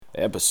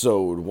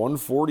Episode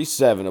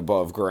 147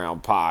 Above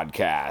Ground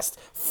Podcast.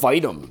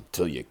 Fight 'em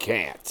till you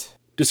can't.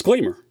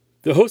 Disclaimer.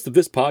 The hosts of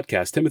this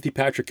podcast, Timothy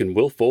Patrick and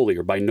Will Foley,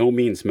 are by no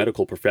means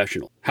medical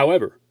professionals.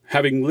 However,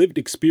 having lived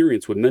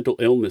experience with mental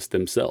illness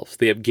themselves,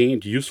 they have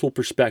gained useful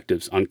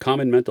perspectives on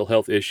common mental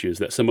health issues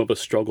that some of us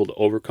struggle to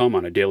overcome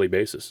on a daily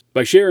basis.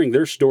 By sharing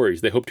their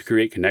stories, they hope to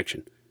create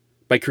connection.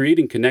 By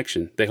creating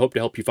connection, they hope to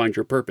help you find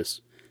your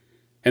purpose.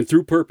 And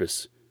through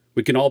purpose,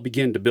 we can all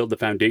begin to build the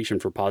foundation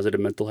for positive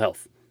mental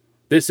health.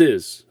 This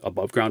is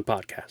Above Ground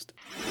Podcast.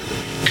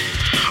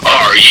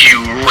 Are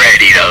you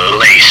ready to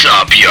lace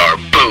up your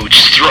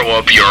boots, throw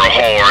up your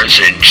horns,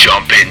 and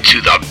jump into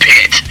the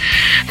pit?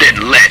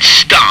 Then let's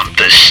stomp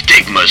the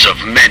stigmas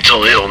of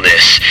mental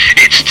illness.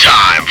 It's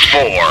time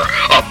for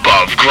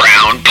Above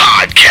Ground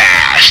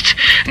Podcast.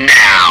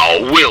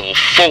 Now, Will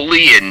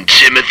Foley and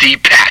Timothy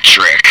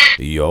Patrick.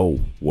 Yo,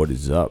 what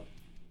is up?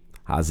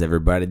 How's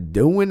everybody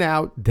doing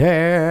out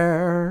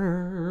there?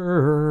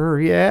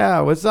 Yeah,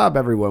 what's up,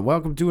 everyone?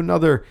 Welcome to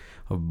another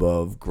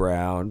Above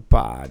Ground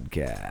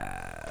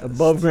Podcast.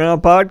 Above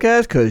Ground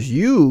Podcast, because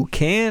you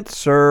can't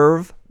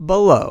serve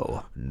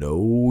below.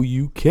 No,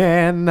 you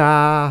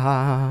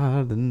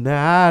cannot. And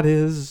that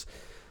is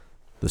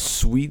the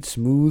sweet,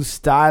 smooth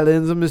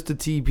stylings of Mr.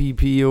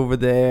 TPP over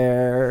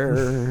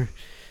there.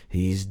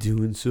 He's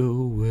doing so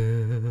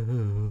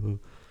well.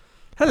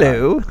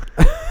 Hello.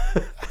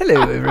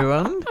 Hello,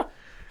 everyone.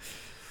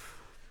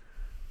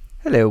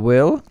 Hello,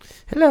 Will.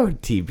 Hello,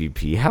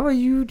 TPP. How are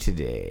you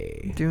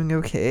today? Doing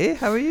okay.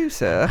 How are you,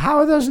 sir? How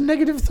are those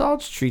negative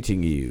thoughts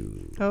treating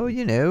you? Oh,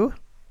 you know,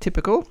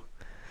 typical.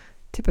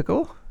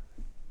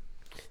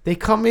 They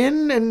come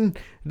in and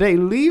they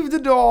leave the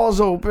doors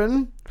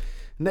open.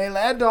 And they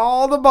let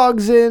all the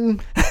bugs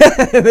in.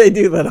 They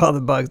do let all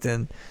the bugs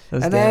in.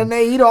 Those And then damn-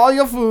 they eat all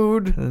your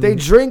food. They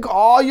drink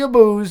all your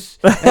booze.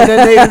 And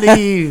then they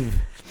leave.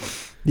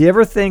 Do you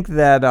ever think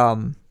that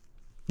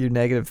your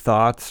negative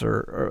thoughts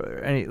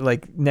or any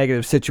like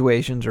negative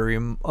situations or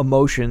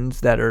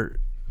emotions that are,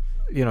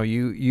 you know,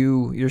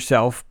 you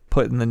yourself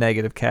put in the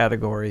negative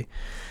category,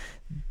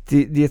 do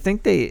you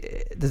think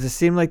does it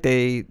seem like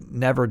they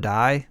never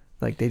die?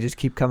 Like they just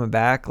keep coming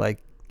back? Like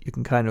you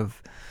can kind of,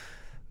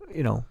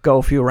 you know, go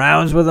a few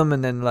rounds with them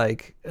and then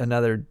like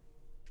another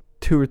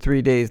 2 or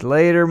 3 days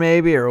later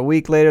maybe or a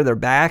week later they're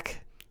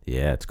back?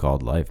 Yeah, it's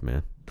called life,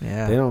 man.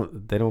 Yeah. They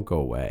don't go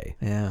away.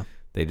 Yeah.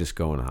 They just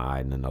go and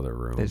hide in another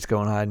room. They just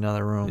go and hide in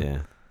another room.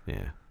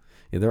 Yeah,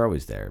 they're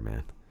always there,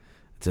 man.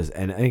 It's just,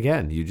 and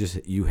again, you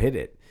hit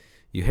it.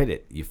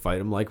 You fight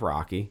them like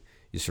Rocky.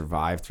 You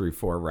survive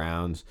 3-4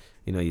 rounds.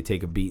 You know, you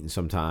take a beating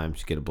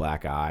sometimes. You get a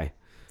black eye.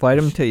 Fight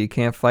them till you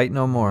can't fight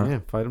no more. Yeah,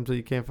 fight them till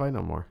you can't fight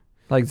no more.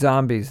 Like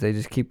zombies, they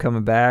just keep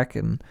coming back,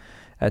 and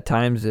at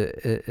times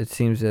it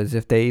seems as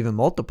if they even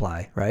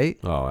multiply, right?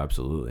 Oh,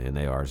 absolutely. And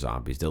they are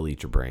zombies. They'll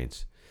eat your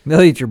brains.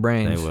 They'll eat your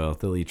brains. They will.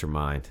 They'll eat your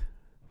mind.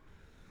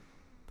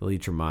 They'll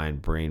eat your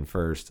mind, brain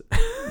first.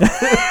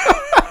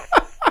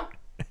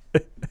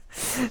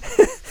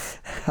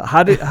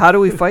 How do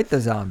we fight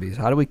the zombies?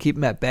 How do we keep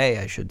them at bay,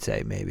 I should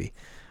say, maybe?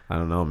 I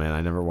don't know, man.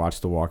 I never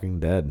watched The Walking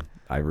Dead.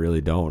 I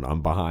really don't.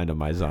 I'm behind on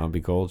my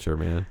zombie culture,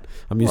 man.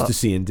 I'm used to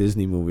seeing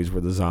Disney movies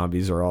where the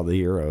zombies are all the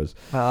heroes.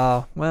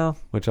 Oh, well.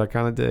 Which I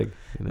kind of dig.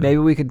 You know? Maybe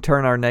we could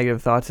turn our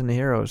negative thoughts into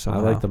heroes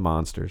somehow. I like the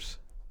monsters.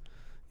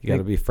 You got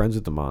to be friends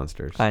with the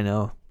monsters. I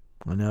know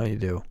you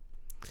do.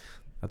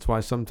 That's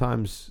why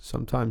sometimes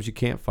you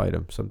can't fight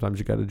them. Sometimes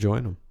you got to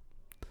join them.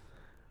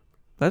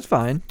 That's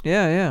fine.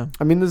 Yeah.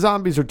 I mean, the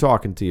zombies are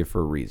talking to you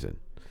for a reason.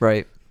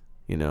 Right.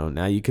 You know,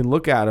 now you can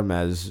look at them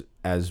as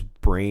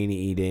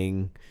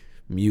brain-eating,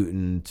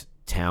 mutant,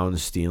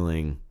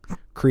 town-stealing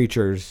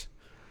creatures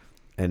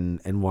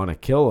and want to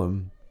kill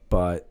them.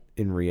 But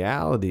in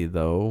reality,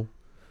 though,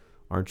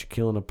 aren't you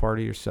killing a part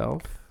of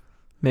yourself?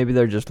 Maybe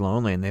they're just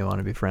lonely and they want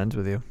to be friends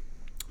with you.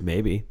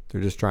 Maybe. They're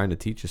just trying to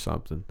teach you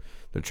something.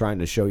 They're trying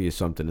to show you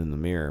something in the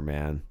mirror,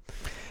 man.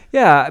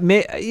 Yeah,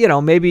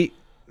 maybe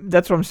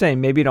that's what I'm saying.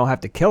 Maybe you don't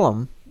have to kill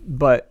them,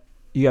 but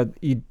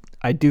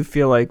I do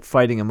feel like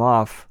fighting them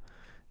off,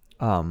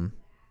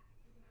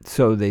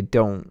 so they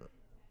don't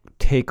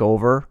take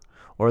over,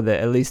 or that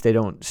at least they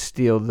don't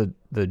steal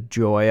the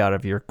joy out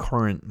of your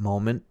current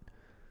moment.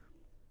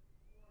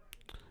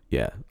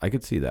 Yeah, I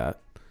could see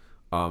that.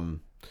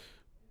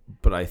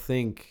 But I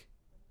think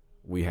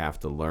we have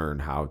to learn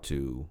how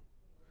to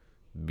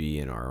be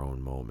in our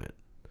own moment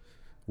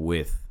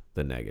with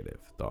the negative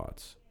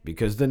thoughts.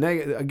 Because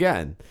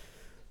again,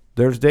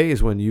 there's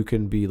days when you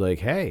can be like,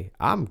 hey,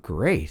 I'm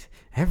great.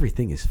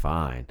 Everything is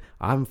fine.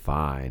 I'm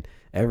fine.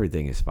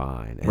 Everything is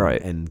fine.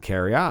 Right. And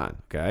carry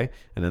on, okay?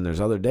 And then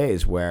there's other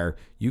days where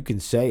you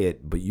can say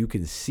it, but you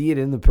can see it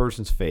in the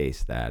person's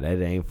face that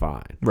it ain't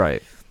fine.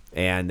 Right.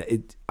 And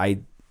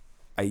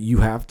you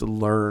have to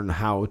learn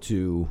how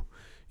to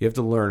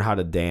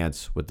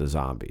dance with the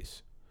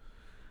zombies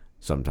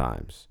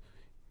sometimes.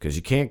 Because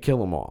you can't kill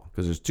them all.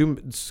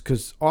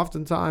 Because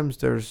oftentimes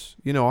there's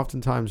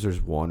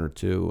one or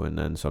two, and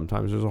then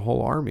sometimes there's a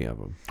whole army of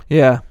them.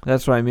 Yeah,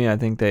 that's what I mean. I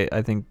think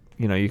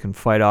you can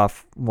fight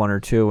off one or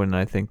two, and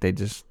I think they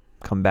just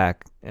come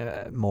back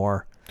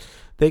more.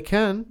 They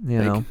can.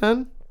 You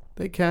know?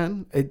 They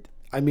can.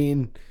 I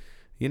mean,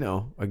 you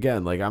know,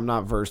 again, like I'm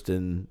not versed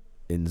in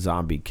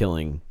zombie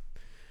killing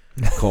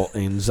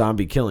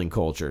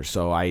culture,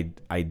 so I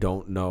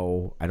don't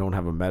know. I don't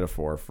have a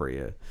metaphor for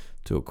you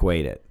to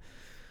equate it.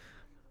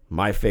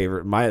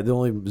 The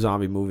only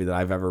zombie movie that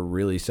I've ever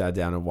really sat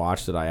down and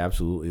watched that I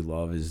absolutely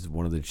love is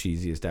one of the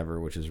cheesiest ever,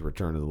 which is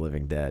Return of the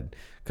Living Dead.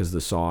 Because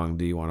the song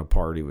 "Do You Want to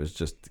Party" was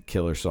just a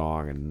killer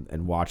song,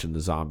 and watching the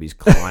zombies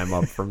climb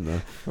up from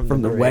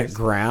the wet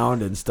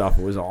ground and stuff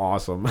was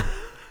awesome.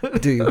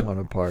 Do you want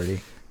to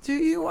party? Do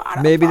you want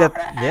to Maybe party?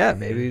 that? Yeah,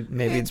 maybe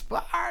It's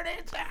party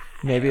time.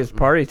 maybe it's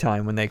party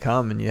time when they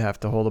come, and you have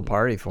to hold a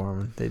party for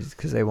them.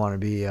 Because they want to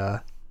be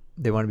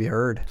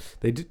heard.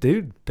 They do,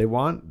 dude. They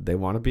want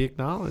to be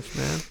acknowledged,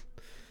 man.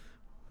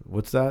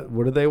 What's that?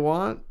 What do they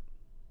want?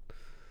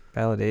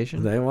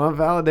 Validation. They want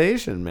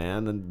validation,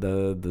 man. And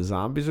the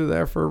zombies are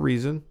there for a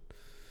reason.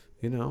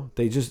 You know,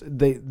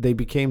 they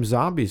became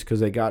zombies because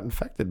they got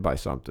infected by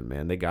something,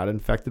 man. They got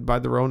infected by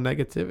their own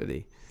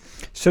negativity.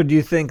 So do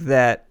you think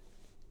that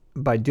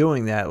by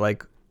doing that,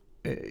 like,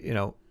 you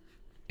know,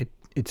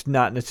 it's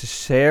not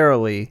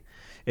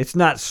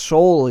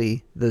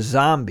solely the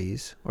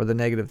zombies or the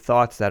negative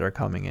thoughts that are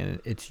coming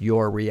in. It's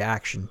your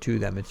reaction to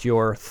them. It's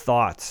your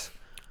thoughts.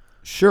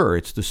 Sure,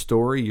 it's the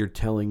story you're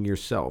telling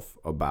yourself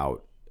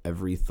about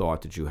every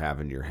thought that you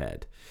have in your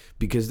head,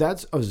 because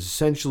that's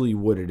essentially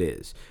what it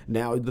is.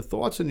 Now, the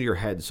thoughts in your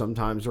head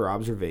sometimes are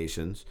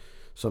observations,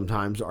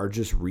 sometimes are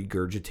just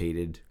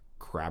regurgitated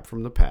crap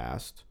from the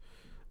past,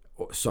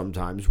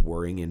 sometimes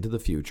worrying into the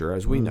future,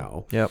 as we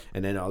know. Yep.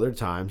 And then other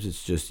times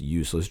it's just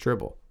useless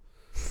dribble.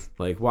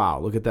 Like,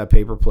 wow, look at that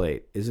paper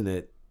plate. Isn't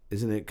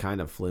it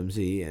kind of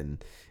flimsy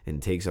and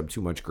takes up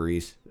too much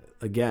grease?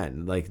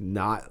 Again, like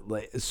not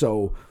like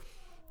so.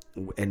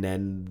 And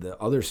then the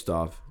other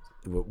stuff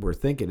what we're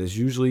thinking is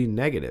usually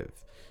negative.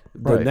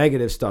 The Right.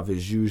 negative stuff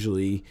is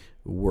usually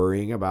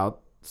worrying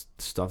about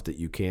stuff that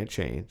you can't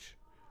change,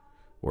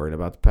 worrying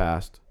about the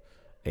past,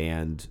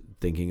 and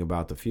thinking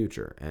about the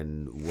future,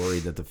 and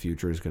worried that the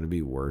future is going to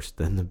be worse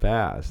than the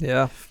past.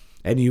 Yeah.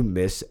 And you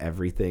miss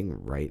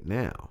everything right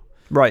now.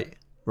 Right.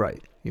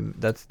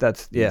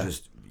 That's yeah.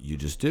 You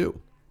just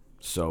do.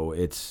 So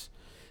it's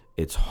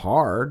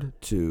hard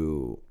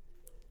to,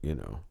 you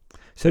know.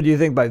 So do you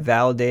think by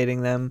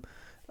validating them,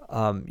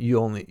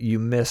 you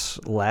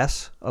miss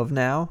less of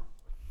now?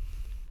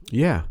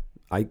 Yeah,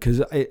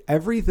 because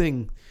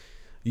everything,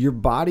 your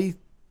body,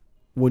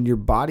 when your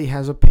body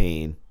has a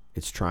pain,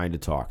 it's trying to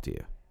talk to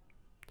you.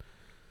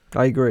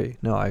 I agree.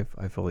 No, I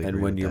fully agree.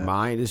 And when with your that.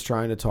 mind is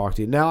trying to talk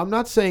to you. Now, I'm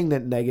not saying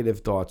that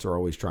negative thoughts are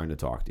always trying to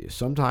talk to you.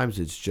 Sometimes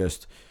it's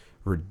just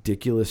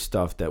ridiculous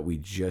stuff that we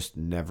just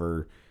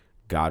never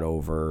got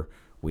over.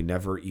 We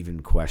never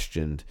even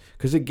questioned.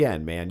 Because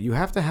again, man, you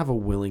have to have a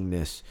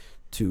willingness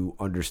to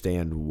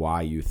understand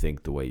why you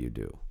think the way you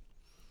do.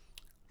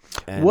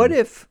 And What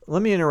if,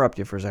 let me interrupt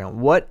you for a second.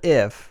 What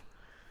if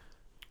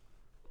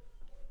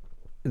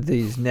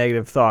these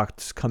negative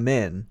thoughts come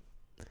in,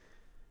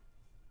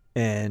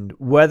 and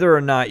whether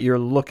or not you're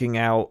looking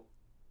out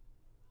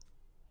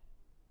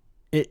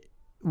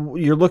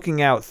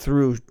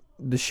through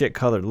the shit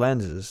colored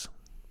lenses,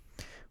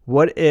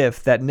 what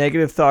if that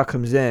negative thought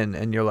comes in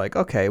and you're like,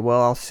 okay,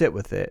 well, I'll sit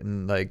with it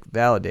and like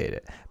validate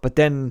it. But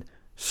then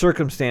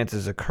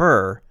circumstances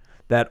occur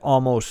that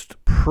almost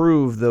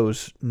prove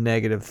those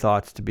negative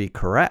thoughts to be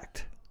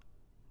correct.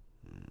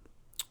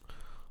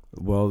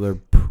 Well, they're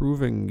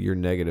proving your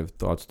negative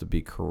thoughts to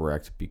be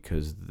correct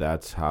because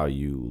that's how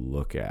you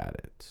look at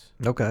it.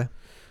 Okay.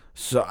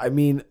 So, I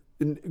mean,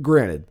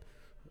 granted,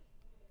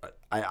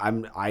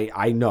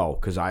 I know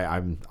because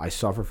I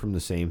suffer from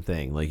the same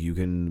thing. Like, you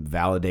can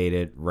validate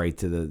it right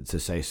to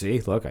say, see,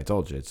 look, I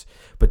told you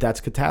but that's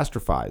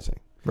catastrophizing.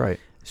 Right.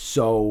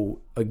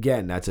 So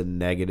again, that's a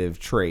negative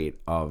trait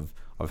of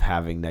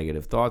having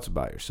negative thoughts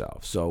about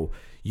yourself. So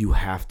you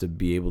have to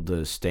be able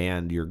to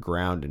stand your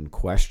ground and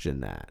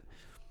question that.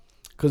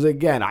 Because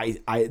again,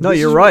 No,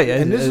 you're right.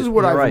 And this is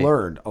what You're I've right.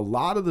 learned. A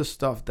lot of the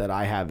stuff that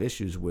I have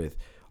issues with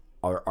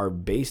are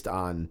based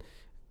on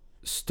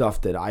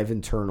stuff that I've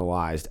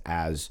internalized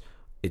as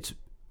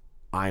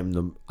I'm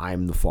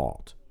the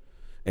fault.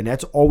 And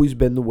that's always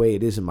been the way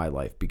it is in my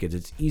life, because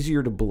it's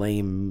easier to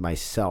blame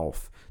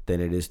myself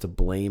than it is to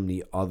blame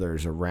the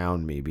others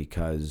around me,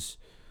 because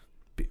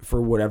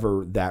for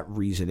whatever that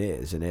reason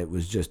is. And it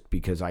was just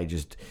because I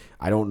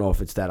don't know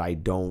if it's that I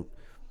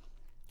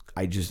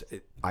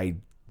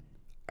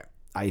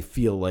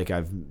feel like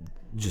I've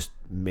just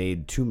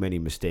made too many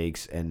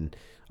mistakes and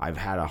I've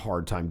had a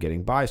hard time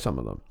getting by some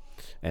of them.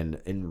 And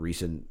in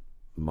recent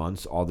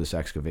months, all this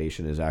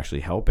excavation is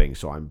actually helping.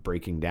 So I'm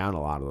breaking down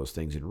a lot of those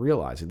things and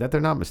realizing that they're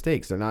not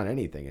mistakes. They're not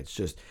anything. It's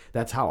just,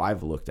 that's how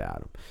I've looked at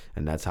them.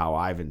 And that's how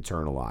I've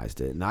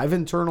internalized it. And I've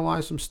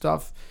internalized some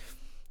stuff,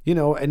 you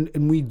know,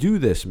 and we do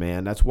this,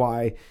 man. That's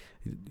why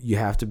you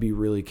have to be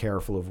really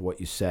careful of what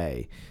you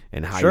say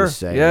and how you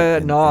say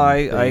it.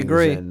 I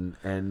agree.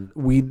 And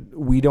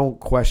we don't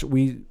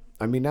question,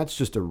 I mean, that's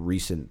just a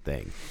recent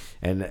thing.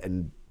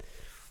 And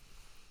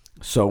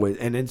So,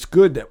 and it's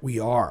good that we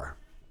are.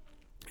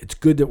 It's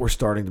good that we're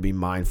starting to be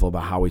mindful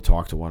about how we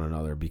talk to one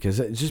another, because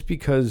just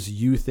because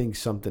you think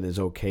something is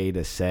okay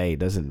to say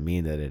doesn't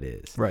mean that it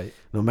is. Right.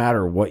 No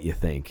matter what you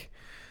think.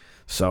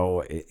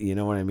 So, you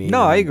know what I mean?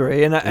 No, I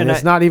agree. And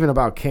it's not even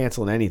about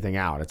canceling anything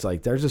out. It's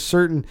like there's a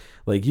certain,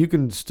 like, you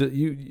can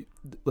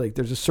like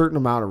there's a certain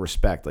amount of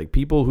respect. Like,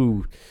 people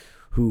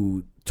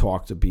who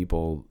talk to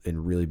people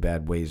in really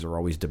bad ways are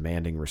always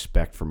demanding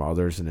respect from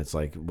others, and it's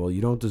like, well,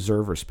 you don't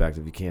deserve respect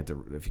if you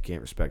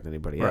can't respect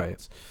anybody Right.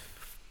 else.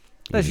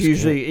 That's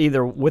usually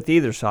either with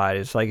either side.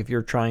 It's like if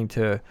you're trying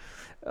to,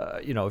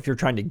 if you're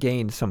trying to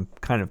gain some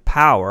kind of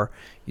power,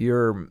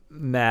 you're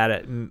mad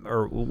at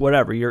or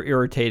whatever, you're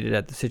irritated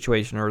at the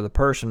situation or the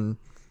person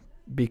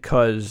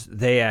because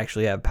they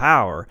actually have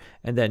power.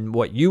 And then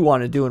what you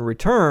want to do in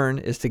return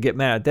is to get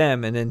mad at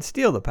them and then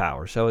steal the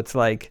power. So it's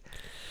like,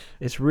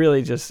 it's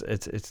really just,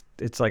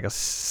 it's like a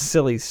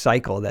silly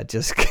cycle that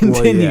just continues.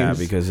 Well, yeah,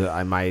 because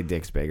my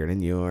dick's bigger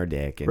than your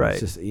dick, and right.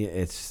 it's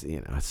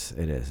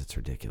it's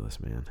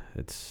ridiculous, man.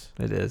 It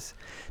is.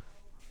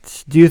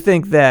 Do you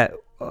think that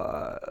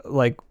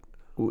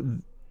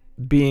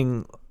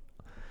being,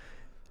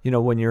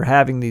 when you're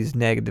having these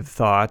negative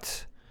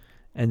thoughts,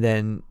 and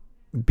then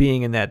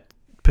being in that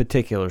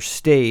particular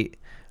state,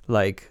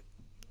 like,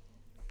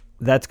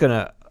 that's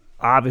gonna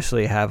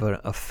obviously have an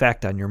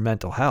effect on your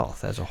mental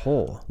health as a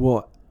whole?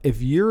 Well,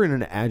 if you're in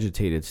an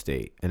agitated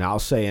state, and I'll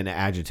say an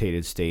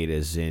agitated state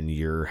is in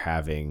you're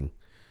having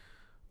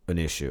an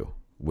issue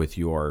with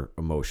your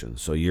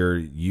emotions, so you're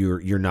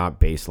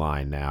not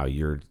baseline now.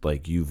 You're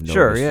like, you've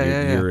noticed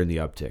you're in the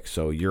uptick,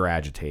 so you're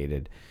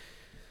agitated.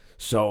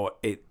 So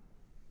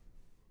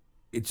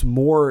it's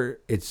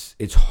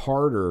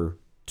harder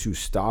to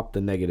stop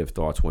the negative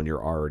thoughts when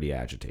you're already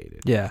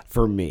agitated. Yeah.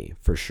 For me,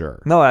 for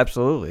sure. No,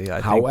 absolutely.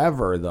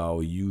 However,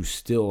 though, you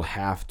still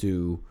have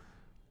to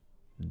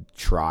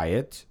try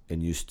it,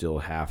 and you still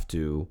have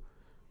to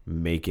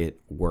make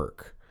it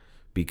work,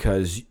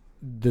 because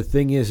the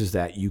thing is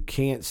that you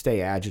can't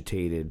stay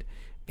agitated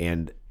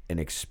and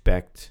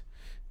expect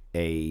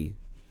a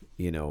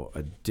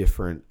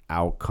different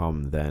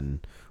outcome than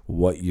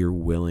what you're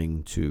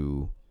willing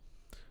to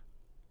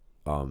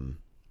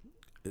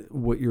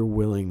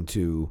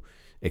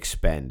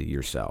expend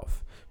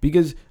yourself.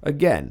 Because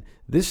again,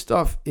 this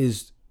stuff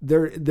is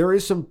there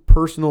is some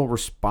personal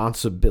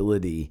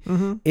responsibility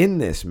in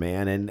this,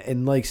 man,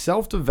 and like,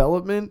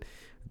 self-development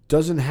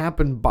doesn't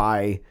happen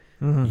by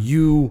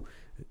you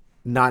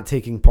not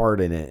taking part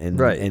in it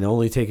and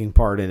only taking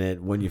part in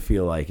it when you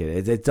feel like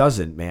it. It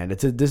doesn't, man.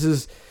 This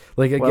is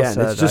like, again, well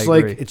said,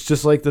 it's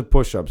just like the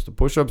push-ups. The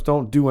push-ups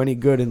don't do any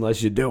good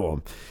unless you do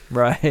them.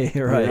 Right.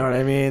 You know what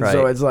I mean? Right.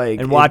 So it's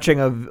like, and watching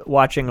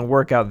a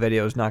workout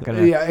video is not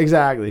gonna. Yeah,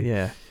 exactly.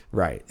 Yeah.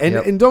 Right.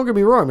 And don't get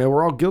me wrong, man.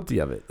 We're all guilty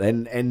of it.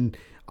 And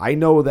I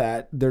know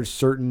that there's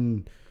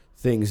certain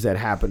things that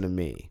happen to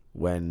me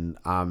when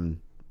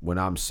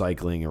I'm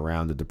cycling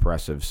around the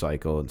depressive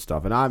cycle and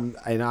stuff. And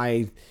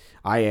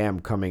I am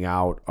coming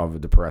out of a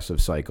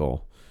depressive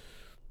cycle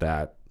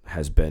that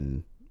has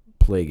been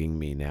plaguing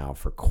me now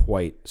for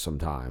quite some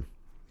time.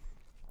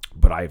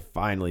 But I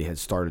finally had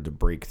started to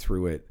break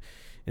through it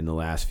in the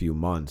last few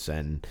months,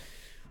 and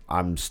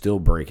I'm still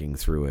breaking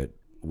through it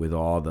with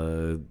all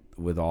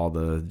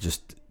the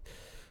just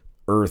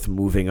earth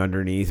moving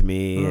underneath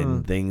me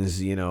and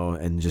things,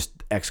 and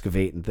just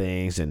excavating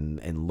things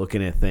and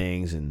looking at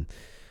things and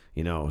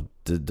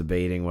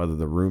debating whether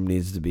the room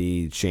needs to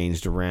be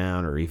changed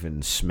around or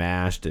even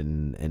smashed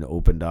and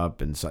opened up,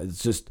 and so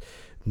it's just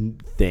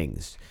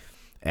things,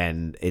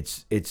 and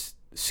it's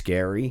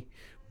scary,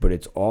 but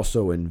it's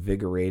also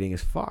invigorating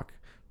as fuck,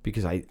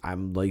 because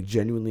I'm like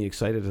genuinely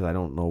excited, because I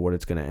don't know what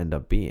it's going to end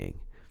up being,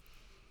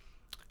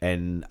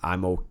 and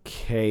I'm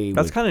okay.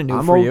 That's kind of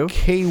new for you. I'm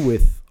okay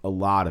with a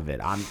lot of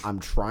it. I'm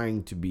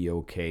trying to be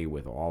okay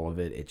with all of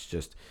it. It's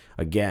just,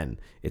 again,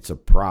 it's a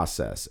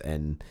process,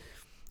 and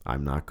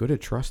I'm not good at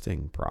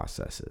trusting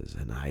processes,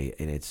 and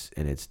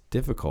it's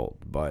difficult,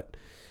 but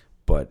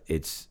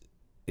it's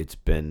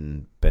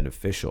been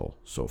beneficial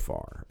so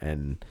far,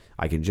 and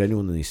I can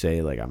genuinely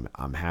say, like,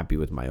 I'm happy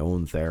with my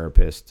own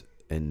therapist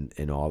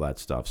and all that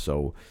stuff.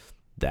 So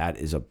that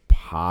is a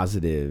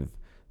positive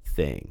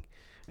thing,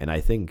 and I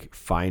think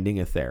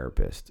finding a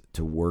therapist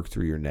to work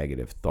through your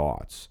negative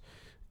thoughts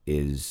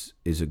is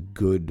a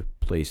good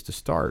place to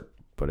start.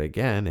 But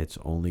again, it's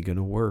only going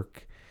to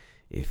work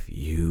if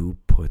you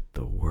put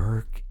the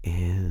work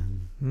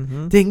in.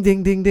 Ding,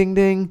 ding, ding, ding,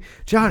 ding.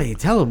 Johnny,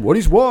 tell him what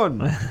he's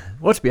won.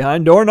 What's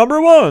behind door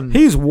number 1?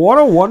 He's won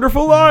a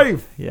wonderful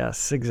life.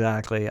 Yes,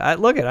 exactly.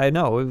 I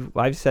know.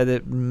 I've said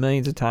it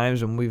millions of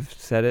times, and we've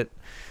said it,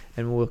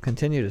 and we'll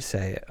continue to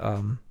say it.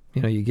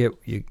 You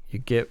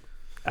get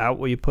out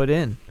what you put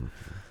in.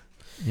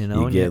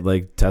 You get,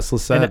 like Tesla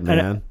said,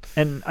 man.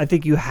 And I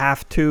think you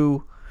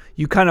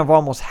kind of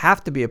almost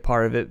have to be a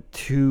part of it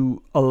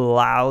to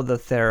allow the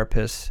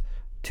therapist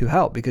to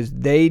help, because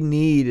they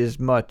need as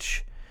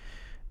much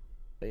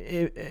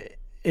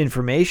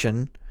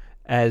information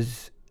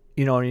as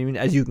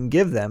as you can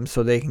give them,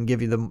 so they can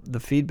give you the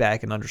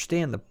feedback and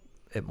understand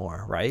it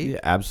more, right? Yeah,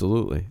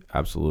 absolutely.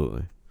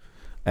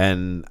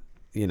 And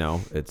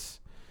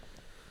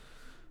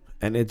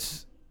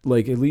it's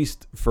like, at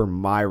least for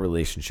my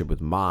relationship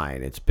with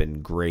mine, it's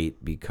been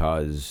great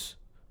because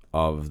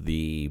of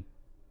the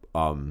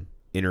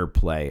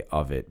interplay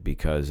of it,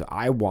 because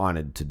I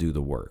wanted to do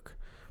the work.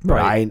 But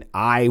Right.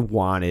 I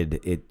wanted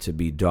it to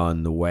be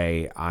done the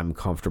way I'm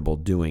comfortable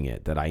doing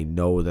it, that I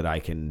know that I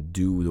can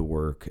do the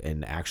work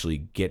and actually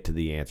get to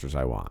the answers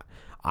I want.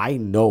 I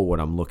know what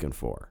I'm looking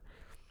for.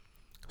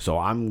 So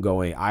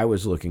I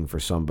was looking for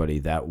somebody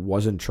that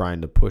wasn't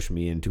trying to push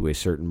me into a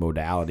certain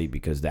modality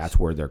because that's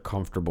where they're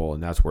comfortable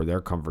and that's where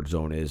their comfort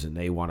zone is, and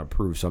they want to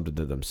prove something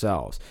to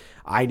themselves.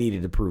 I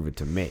needed to prove it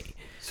to me.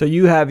 So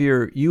you have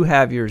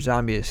your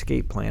zombie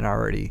escape plan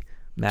already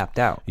mapped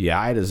out. Yeah,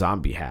 I had a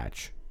zombie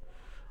hatch.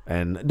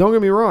 And don't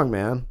get me wrong,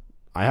 man.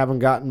 I haven't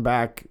gotten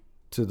back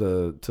to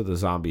the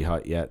zombie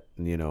hut yet,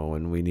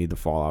 and we need the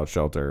fallout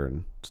shelter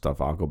and stuff.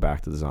 I'll go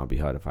back to the zombie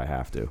hut if I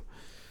have to.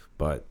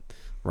 But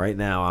right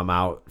now I'm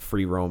out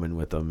free roaming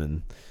with them,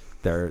 and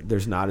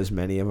there's not as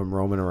many of them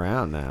roaming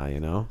around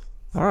now,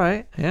 All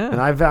right. Yeah. And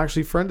I've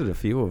actually friended a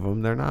few of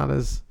them. They're not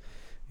as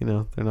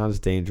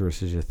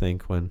dangerous as you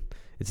think when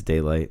it's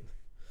daylight.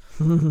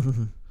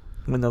 When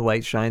the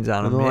light shines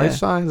on When them. the light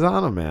shines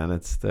on them, man,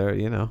 it's there,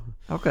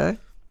 Okay.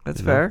 That's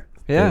fair.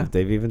 Yeah.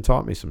 They've even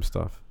taught me some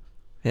stuff.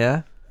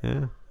 Yeah.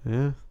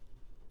 Yeah.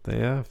 They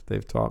have.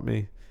 They've taught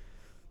me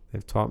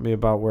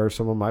about where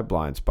some of my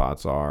blind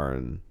spots are,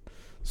 and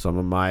some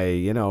of my,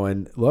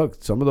 and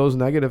look, some of those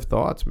negative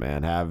thoughts,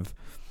 man, have,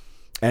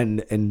 and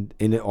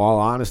in all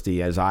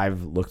honesty, as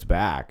I've looked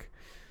back,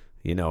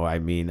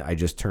 I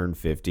just turned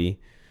 50.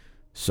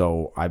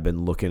 So I've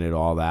been looking at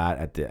all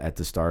that at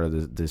the start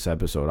of this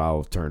episode. I'll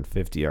have turned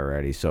 50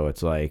 already. So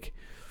it's like,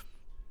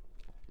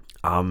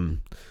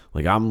 I'm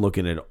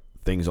looking at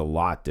things a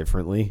lot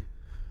differently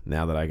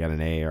now that I got an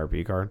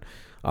AARP card.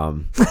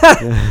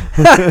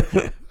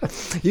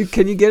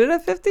 Can you get it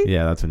at 50?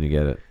 Yeah, that's when you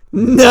get it.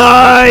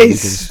 Nice.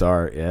 You can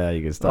start. Yeah,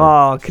 you can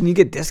start. Oh, can you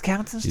get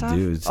discounts and You stuff?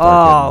 do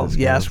start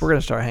getting yes, discounts. we're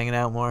gonna start hanging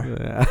out more.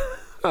 Yeah.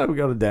 We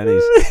go to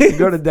Denny's. We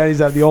go to Denny's,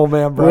 have the old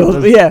man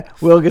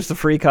breakfast. Will gets the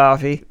free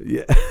coffee.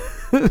 Yeah.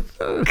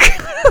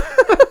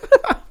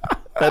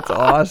 That's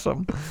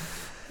awesome.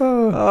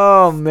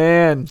 Oh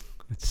man.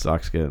 It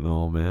sucks getting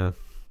old, man.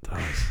 It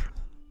does.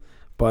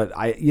 But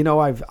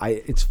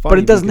it's funny. But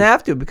it doesn't because-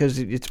 have to, because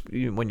it's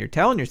when you're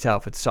telling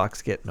yourself it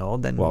sucks getting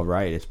old. Then Well,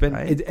 right. It's been,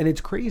 Right. and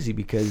it's crazy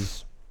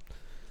because,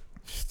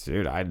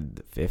 dude, I'm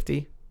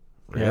 50.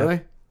 Yeah.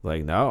 Really?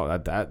 Like, no,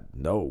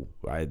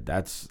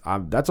 that's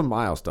a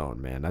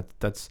milestone, man. I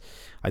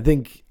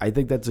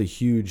think that's a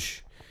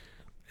huge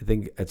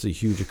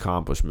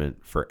accomplishment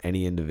for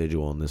any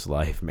individual in this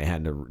life,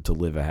 man, to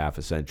live a half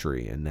a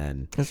century. And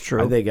then That's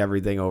true. I think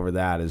everything over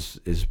that is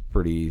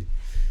pretty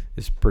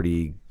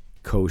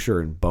kosher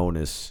and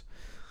bonus,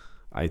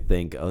 I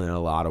think, in a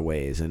lot of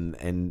ways.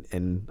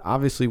 And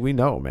obviously we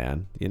know,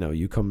 man,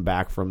 you come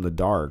back from the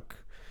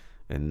dark,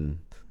 and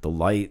the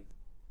light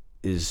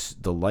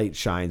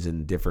shines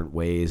in different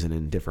ways and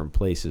in different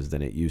places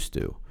than it used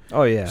to.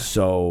 Oh yeah.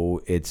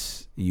 So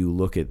you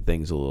look at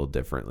things a little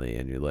differently,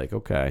 and you're like,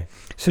 okay.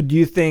 So do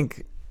you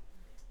think?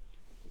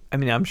 I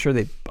mean, I'm sure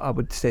I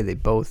would say they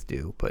both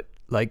do, but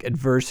like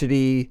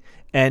adversity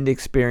and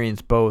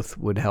experience both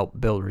would help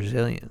build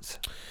resilience.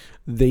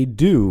 They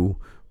do,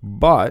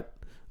 but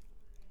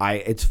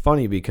it's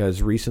funny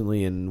because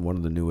recently in one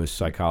of the newest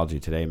Psychology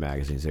Today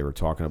magazines, they were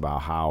talking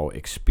about how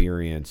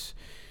experience,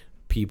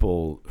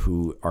 people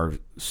who are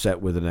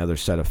set with another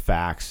set of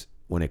facts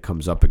when it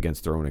comes up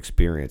against their own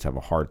experience, have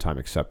a hard time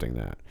accepting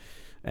that.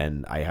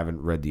 And I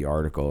haven't read the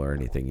article or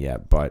anything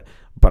yet, but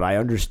I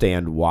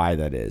understand why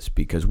that is,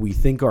 because we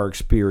think our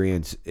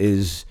experience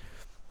is,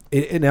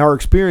 and our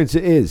experience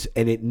is,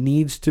 and it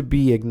needs to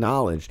be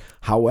acknowledged.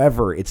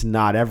 However, it's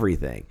not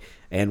everything.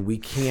 And we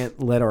can't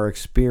let our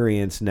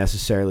experience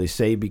necessarily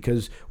say,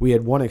 because we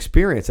had one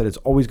experience, that it's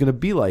always going to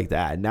be like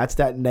that. And that's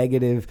that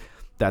negative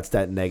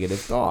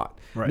thought.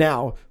 Right.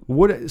 Now,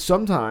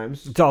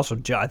 sometimes It's also,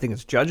 I think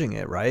it's judging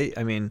it, right?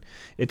 I mean,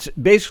 it's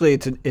basically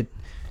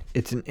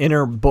it's an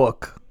inner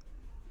book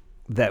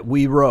that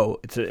we wrote.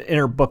 It's an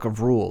inner book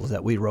of rules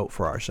that we wrote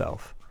for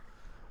ourselves.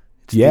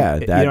 You know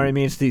what I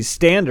mean? It's these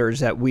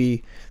standards that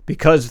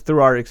because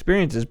through our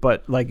experiences,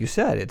 but like you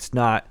said, it's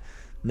not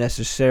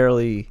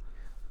necessarily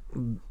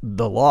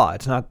the law.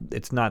 It's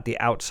not the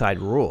outside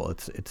rule.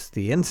 It's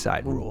the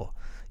inside rule.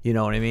 You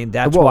know what I mean?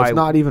 That's why it's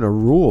not even a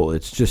rule.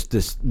 It's just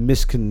this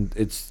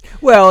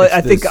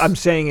I think I'm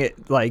saying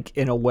it like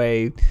in a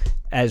way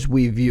as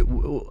we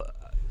view,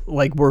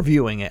 like we're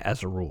viewing it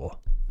as a rule.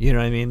 You know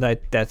what I mean?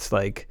 That's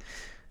the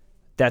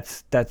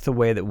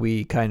way that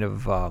we kind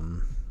of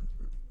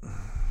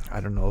I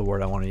don't know the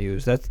word I want to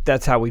use.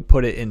 That's how we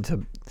put it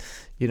into,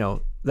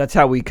 that's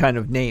how we kind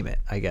of name it,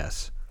 I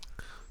guess.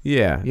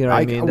 Yeah. You know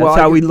what I mean? That's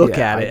how we look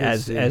at it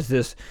as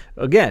this.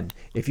 Again,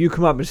 if you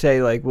come up and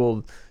say like,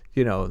 well,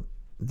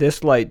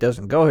 this light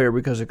doesn't go here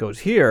because it goes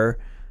here,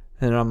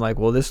 And I'm like,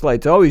 well, this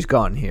light's always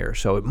gone here,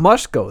 so it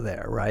must go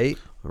there, right?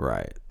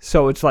 Right.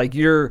 So it's like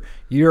you're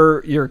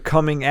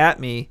coming at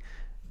me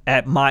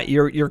at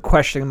you're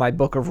questioning my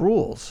book of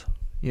rules.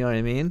 You know what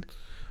I mean?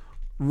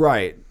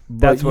 Right.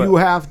 But you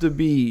have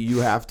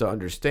to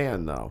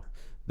understand though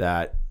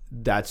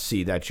that's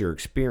your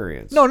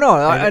experience. No,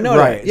 I know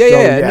right. that.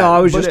 Yeah. No, I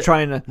was just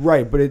trying to.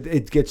 Right, but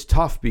it gets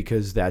tough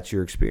because that's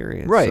your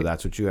experience. Right. So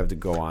that's what you have to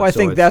go on. Well, I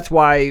think that's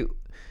why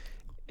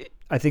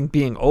I think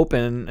being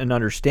open and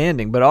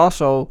understanding, but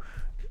also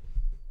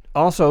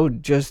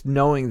just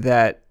knowing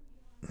that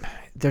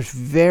there's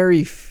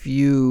very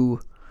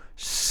few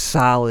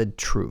solid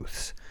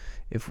truths.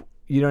 If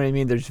you know what I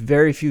mean, there's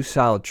very few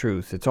solid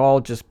truths. It's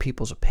all just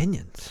people's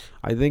opinions.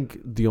 I think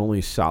the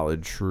only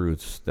solid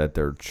truths that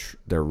there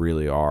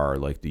really are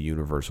like the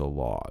universal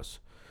laws.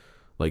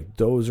 Like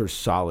those are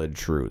solid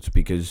truths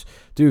because,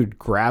 dude,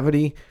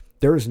 gravity,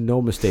 there is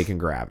no mistake in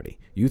gravity.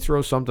 You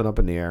throw something up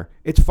in the air,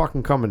 it's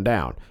fucking coming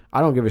down. I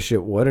don't give a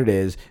shit what it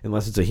is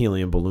unless it's a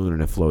helium balloon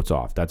and it floats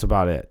off. That's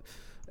about it.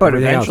 But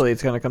eventually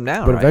it's going to come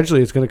down. But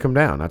eventually it's going to come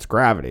down. That's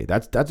gravity.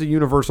 That's a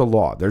universal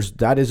law.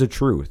 That is a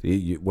truth.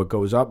 What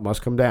goes up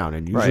must come down,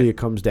 and usually it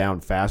comes down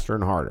faster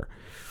and harder.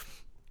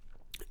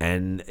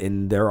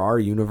 And there are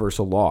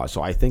universal laws.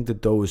 So I think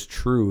that those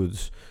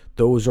truths,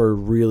 those are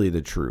really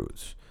the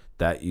truths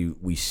that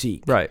we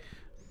seek. Right.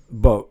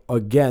 But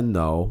again,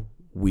 though,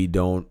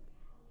 a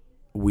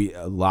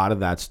lot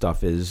of that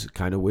stuff is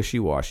kind of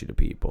wishy-washy to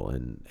people,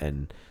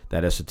 and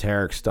that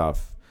esoteric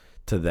stuff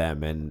to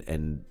them,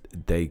 and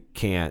they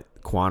can't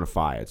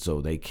quantify it, so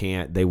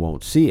they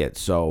won't see it,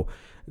 so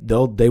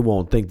they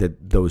won't think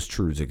that those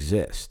truths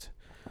exist,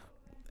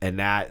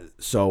 and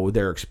so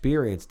their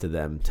experience to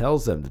them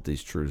tells them that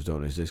these truths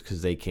don't exist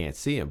because they can't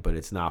see them, but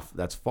it's not.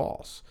 That's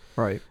false.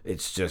 Right.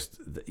 It's just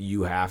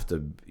you have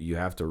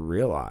to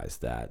realize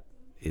that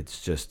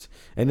it's just,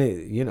 and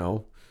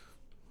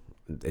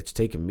it's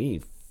taken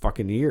me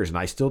fucking years and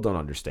I still don't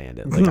understand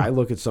it. Like I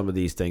look at some of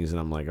these things and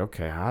I'm like,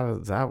 okay, how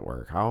does that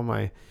work? How am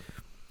I?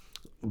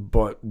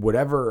 But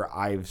whatever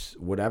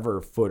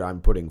foot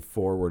I'm putting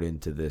forward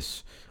into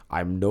this,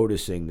 I'm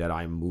noticing that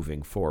I'm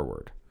moving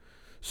forward.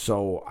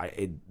 So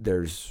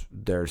there's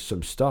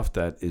some stuff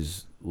that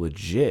is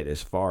legit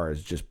as far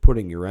as just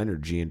putting your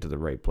energy into the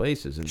right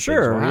places and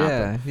things will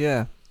happen.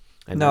 Yeah.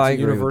 And no, that's I a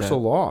agree universal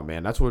with that. law,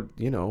 man. That's what,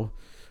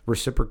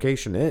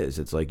 reciprocation is.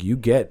 It's like you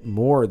get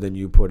more than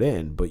you put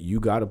in, but you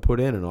got to put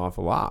in an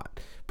awful lot.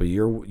 But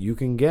you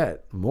can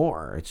get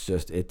more. It's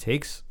just it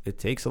takes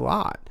a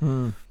lot.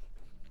 And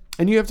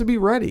you have to be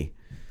ready.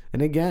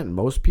 And again,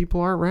 most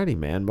people aren't ready,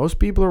 man. Most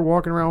people are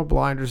walking around with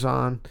blinders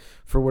on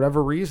for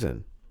whatever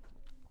reason.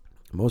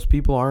 Most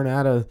people aren't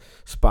at a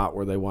spot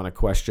where they want to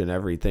question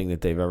everything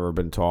that they've ever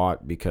been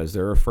taught because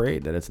they're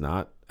afraid that it's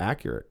not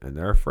accurate and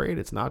they're afraid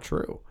it's not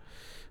true.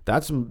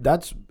 That's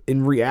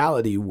in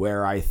reality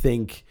where I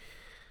think,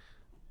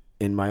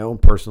 in my own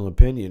personal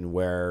opinion,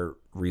 where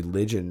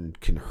religion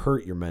can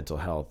hurt your mental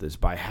health is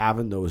by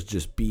having those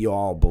just be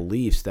all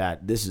beliefs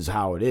that this is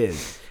how it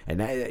is,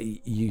 and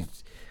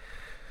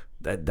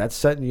that's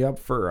setting you up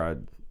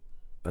for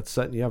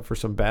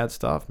some bad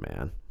stuff,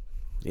 man.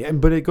 Yeah,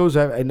 but it goes,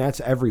 and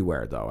that's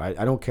everywhere though.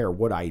 I don't care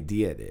what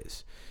idea it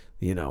is,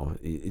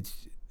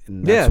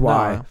 that's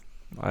why.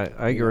 No,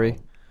 I agree.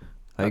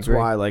 That's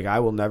why, like, I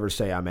will never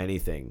say I'm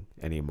anything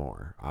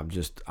anymore.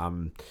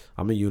 I'm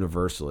a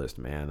universalist,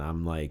 man.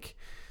 I'm like,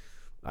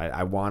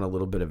 I want a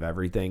little bit of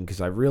everything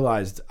because I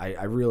realized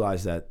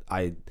that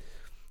a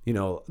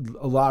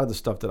lot of the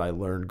stuff that I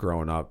learned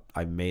growing up,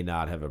 I may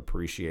not have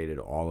appreciated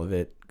all of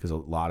it because a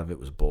lot of it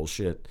was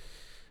bullshit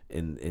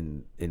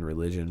in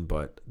religion,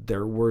 but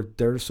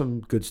there's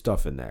some good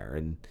stuff in there,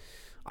 and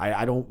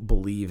I don't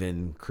believe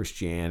in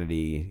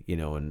Christianity,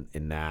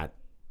 in that.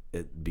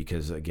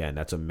 Because again,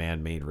 that's a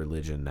man-made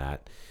religion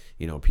that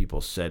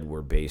people said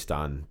were based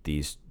on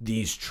these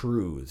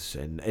truths,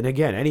 and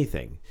again,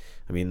 anything.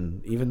 I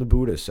mean, even the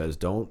Buddha says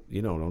don't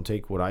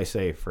take what I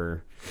say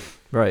for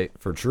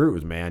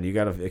truth, man. You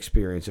got to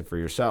experience it for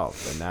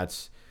yourself,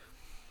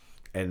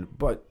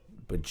 but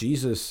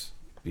Jesus,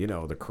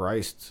 the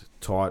Christ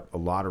taught a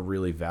lot of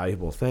really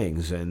valuable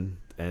things, and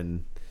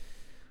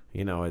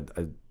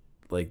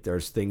like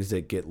there's things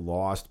that get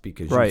lost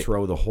because you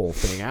throw the whole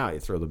thing out. You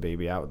throw the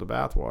baby out with the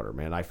bathwater,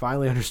 man. I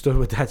finally understood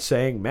what that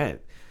saying meant.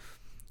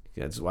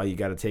 That's why you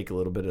got to take a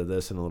little bit of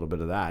this and a little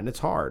bit of that. And it's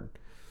hard.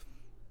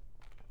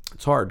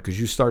 It's hard because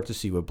you start to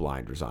see with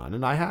blinders on.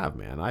 And I have,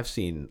 man. I've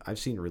seen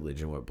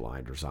religion with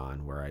blinders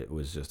on where I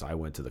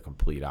went to the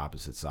complete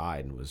opposite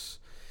side and was,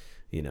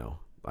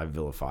 I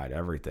vilified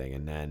everything.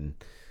 And then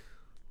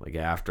like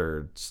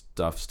after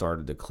stuff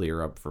started to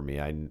clear up for me,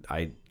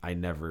 I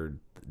never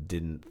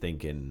didn't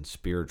think in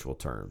spiritual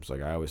terms.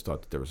 Like I always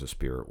thought that there was a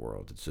spirit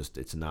world.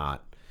 It's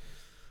not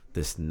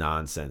this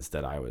nonsense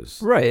that I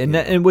was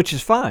and which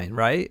is fine,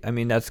 right? I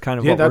mean, that's kind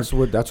of that's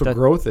what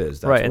growth is,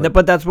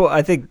 but that's what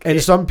I think.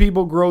 And some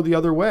people grow the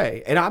other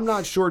way, and I'm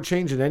not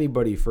shortchanging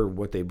anybody for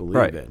what they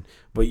believe in.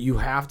 But you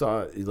have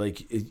to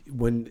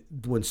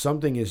when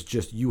something is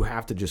just, you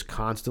have to just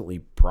constantly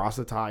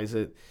proselytize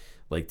it.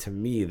 Like, to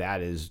me,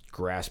 that is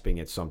grasping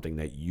at something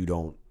that you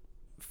don't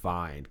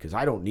find, because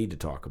I don't need to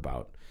talk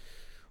about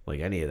like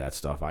any of that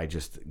stuff.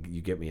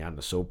 You get me on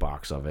the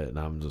soapbox of it, and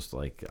I'm just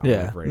like, I'm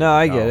like ready to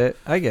I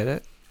go. get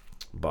it.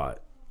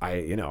 But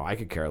I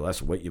could care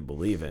less what you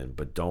believe in,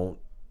 but don't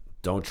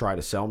try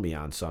to sell me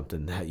on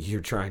something that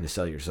you're trying to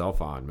sell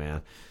yourself on,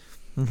 man.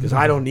 Because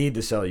I don't need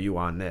to sell you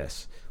on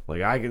this.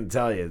 Like, I can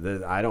tell you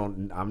that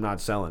I'm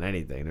not selling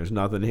anything. There's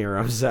nothing here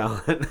I'm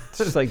selling. It's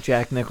just like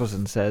Jack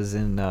Nicholson says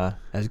in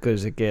As Good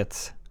as It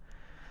Gets.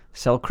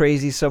 Sell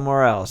crazy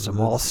somewhere else. I'm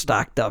all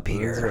stocked up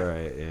here. That's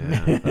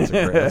right.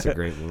 Yeah, that's a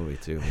great movie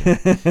too,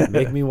 man.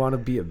 Make me want to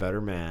be a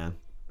better man.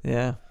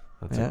 Yeah,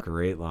 that's a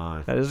great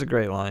line. That is a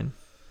great line.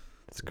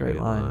 It's a great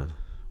line.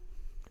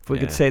 If we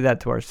could say that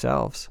to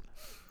ourselves.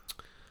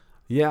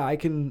 Yeah, I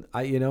can.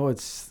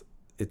 It's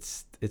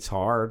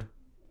hard,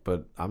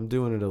 but I'm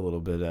doing it a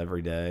little bit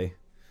every day.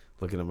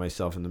 Looking at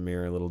myself in the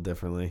mirror a little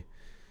differently.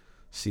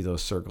 See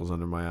those circles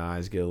under my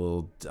eyes. Get a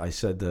little. I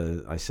said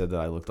that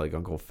I looked like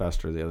Uncle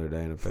Fester the other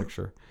day in a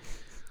picture.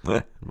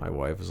 My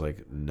wife was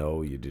like,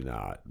 "No, you do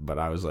not." But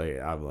I'm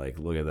like,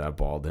 look at that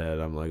bald head.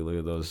 I'm like, look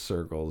at those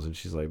circles, and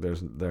she's like,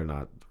 they're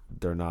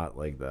not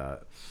like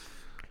that.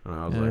 And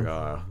I was like,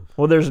 oh.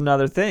 Well, there's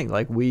another thing.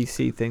 Like, we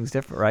see things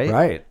different, right?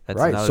 Right. That's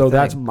right. another So thing.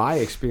 that's my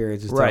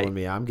experience is Right. telling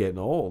me I'm getting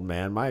old,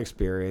 man. My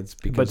experience,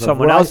 because but of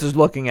someone what else is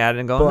looking at it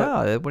and going,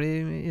 no, what do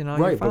you right,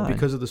 you're but fine.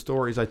 because of the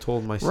stories I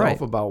told myself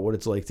Right. about what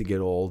it's like to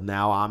get old,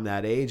 now I'm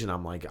that age, and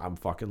I'm like, I'm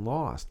fucking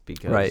lost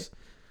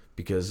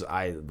because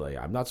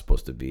I'm not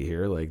supposed to be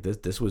here. Like,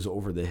 this was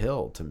over the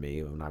hill to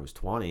me when I was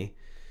 20,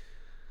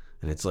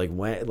 and it's like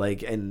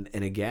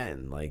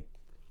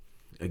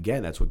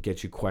again, that's what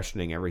gets you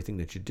questioning everything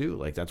that you do.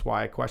 Like, that's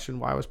why I questioned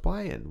why I was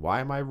playing.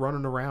 Why am I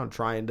running around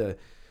trying to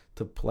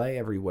play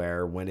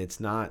everywhere when it's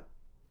not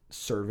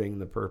serving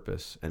the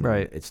purpose, and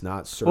it's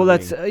not serving. Well,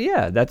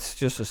 that's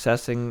just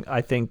assessing. I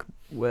think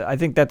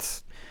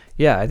that's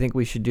I think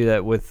we should do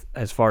that with,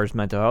 as far as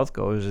mental health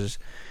goes,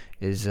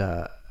 is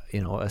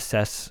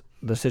assess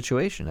the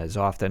situation as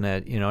often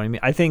as, you know what I mean?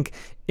 I think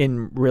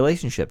in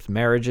relationships,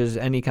 marriages,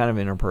 any kind of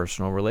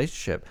interpersonal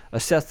relationship,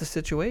 assess the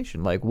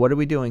situation. Like, what are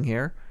we doing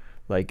here?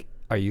 Like,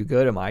 are you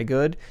good? Am I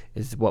good?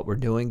 Is what we're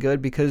doing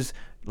good? Because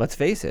let's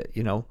face it,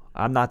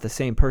 I'm not the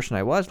same person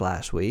I was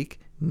last week,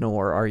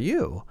 nor are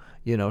you.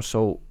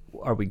 So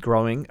are we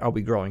growing? Are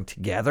we growing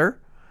together?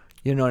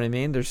 You know what I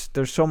mean? There's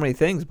so many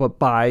things, but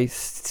by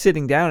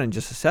sitting down and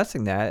just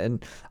assessing that,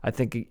 and I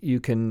think you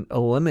can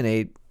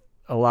eliminate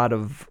a lot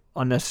of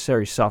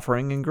unnecessary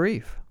suffering and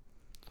grief.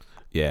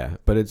 Yeah,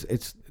 but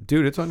it's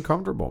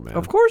uncomfortable, man.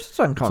 Of course it's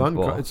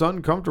uncomfortable. It's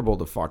uncomfortable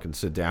to fucking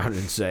sit down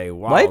and say,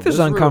 wow, life is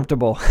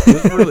uncomfortable.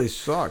 This really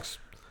sucks.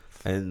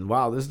 And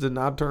wow, this did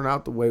not turn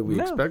out the way we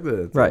expected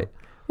it to. Right.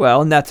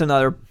 Well, and that's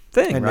another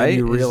thing, and right? Then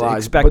you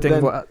realize, expecting,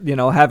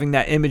 having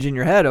that image in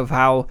your head of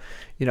how,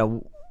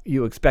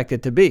 you expect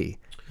it to be,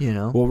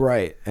 Well,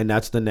 right. And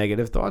that's the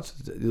negative thoughts.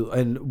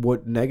 And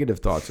what negative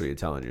thoughts are you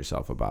telling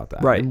yourself about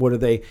that? Right. And what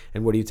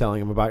are you telling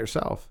them about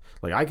yourself?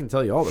 Like, I can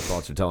tell you all the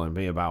thoughts you're telling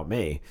me about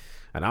me,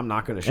 and I'm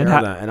not going to share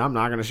them. And I'm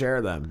not going to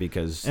share them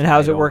because. And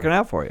how's it working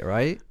out for you,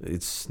 right?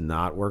 It's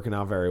not working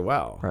out very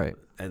well. Right.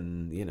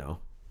 And,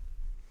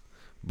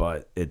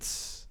 but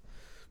it's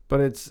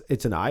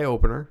an eye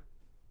opener.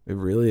 It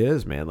really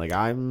is, man. Like,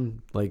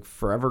 I'm like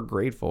forever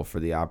grateful for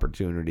the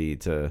opportunity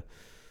to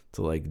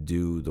like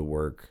do the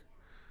work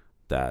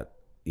that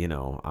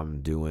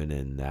I'm doing,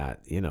 and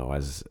that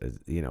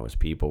as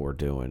people we're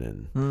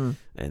doing,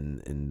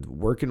 and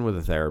working with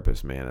a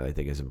therapist, man, I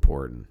think is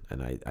important.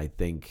 And I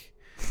think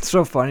it's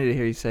so funny to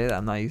hear you say that.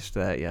 I'm not used to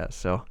that yet.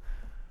 So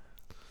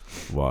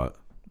what,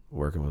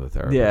 working with a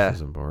therapist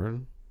is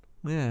important?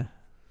 Yeah.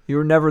 You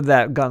were never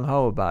that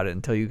gung-ho about it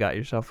until you got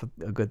yourself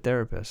a good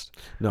therapist.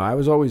 No, I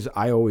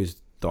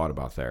always thought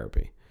about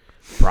therapy.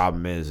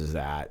 Problem is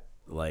that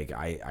like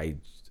I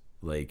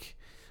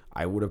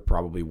would have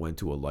probably went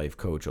to a life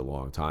coach a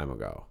long time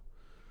ago,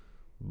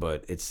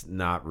 but it's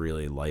not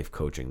really life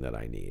coaching that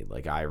I need.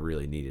 Like, I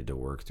really needed to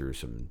work through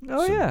some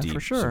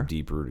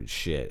deep rooted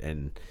shit,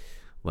 and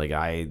like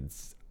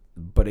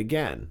but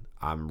again,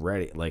 I'm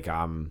ready. Like,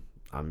 I'm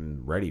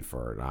ready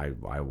for it.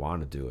 I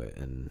want to do it,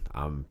 and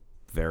I'm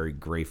very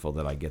grateful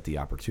that I get the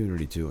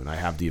opportunity to, and I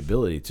have the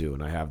ability to,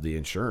 and I have the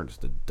insurance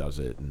that does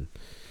it. And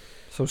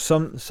so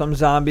some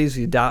zombies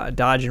you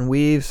dodge and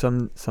weave,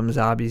 some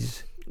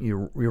zombies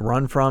you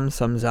run from,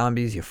 some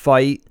zombies you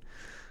fight.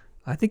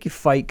 I think you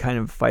fight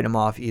them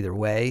off either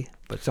way,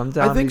 but some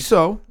zombies, I think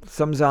so.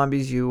 Some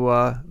zombies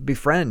you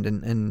befriend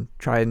and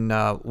try and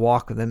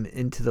walk them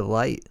into the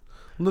light.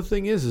 Well, the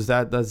thing is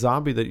that the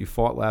zombie that you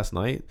fought last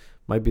night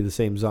might be the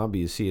same zombie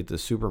you see at the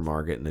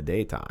supermarket in the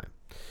daytime,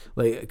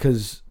 like,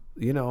 because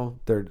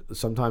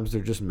sometimes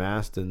they're just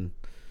masked and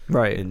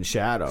in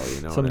shadow.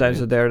 Sometimes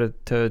they're there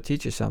to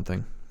teach you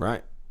something.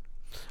 Right.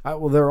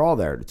 Well, they're all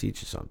there to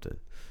teach you something.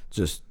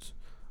 Just,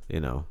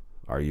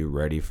 are you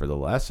ready for the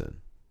lesson?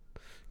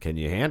 Can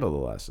you handle the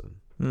lesson?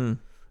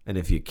 And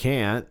if you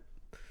can't,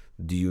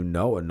 do you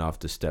know enough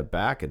to step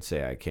back and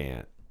say, I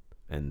can't?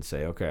 and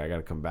say, okay, I got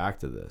to come back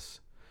to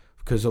this.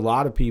 Because a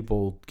lot of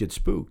people get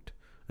spooked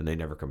and they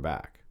never come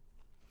back.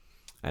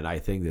 And I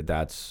think that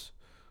that's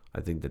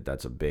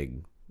a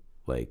big,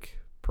 like,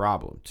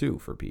 problem too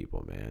for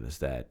people, man, is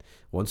that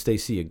once they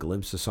see a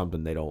glimpse of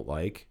something they don't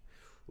like,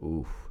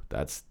 ooh,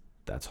 that's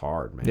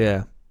hard,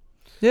 man.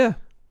 Yeah.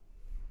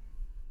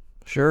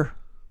 Sure.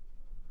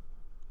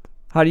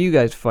 How do you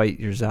guys fight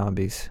your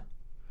zombies?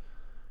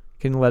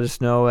 You can let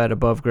us know at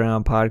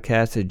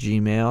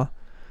abovegroundpodcast@gmail.com.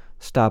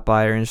 Stop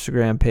by our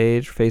Instagram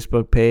page,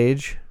 Facebook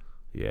page.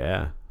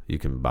 Yeah. You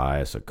can buy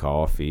us a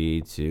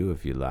coffee too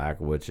if you like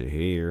what you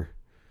hear.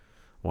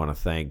 Want to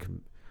thank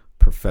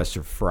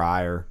Professor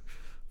Fryer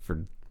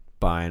for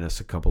buying us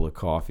a couple of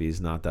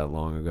coffees not that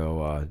long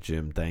ago.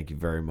 Jim, thank you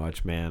very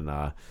much, man.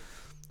 I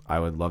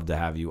would love to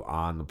have you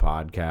on the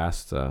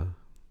podcast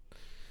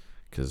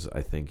because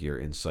I think your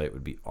insight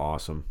would be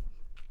awesome.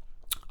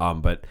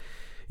 But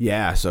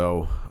yeah,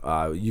 so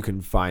you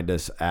can find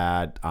us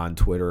on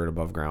Twitter at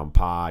Above Ground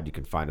Pod. You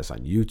can find us on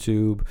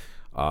YouTube.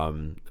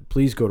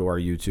 Please go to our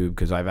YouTube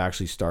because we've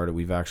actually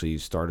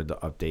started to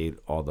update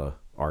all the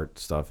art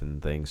stuff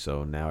and things.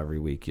 So now every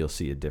week you'll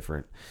see the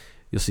different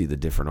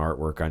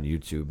artwork on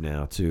YouTube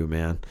now too,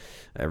 man.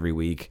 Every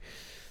week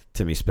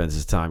Timmy spends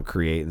his time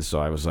creating, so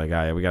I was like,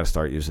 we got to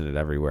start using it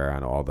everywhere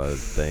on all the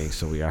things.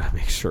 So we got to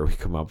make sure we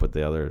come up with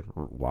the other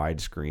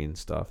widescreen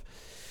stuff.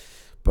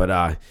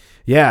 But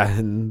yeah,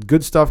 and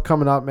good stuff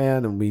coming up,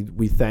 man. And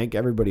we thank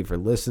everybody for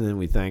listening.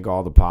 We thank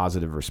all the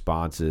positive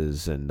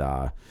responses. And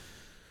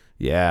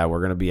yeah,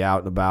 we're gonna be out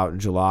and about in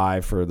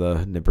July for the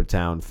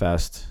Nippertown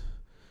Fest,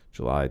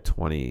 July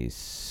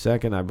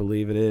 22nd, I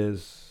believe it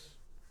is.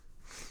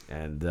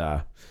 And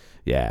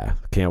yeah,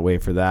 can't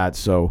wait for that.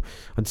 So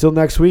until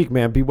next week,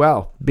 man, be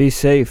well, be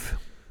safe,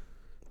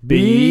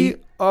 be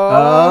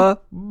above.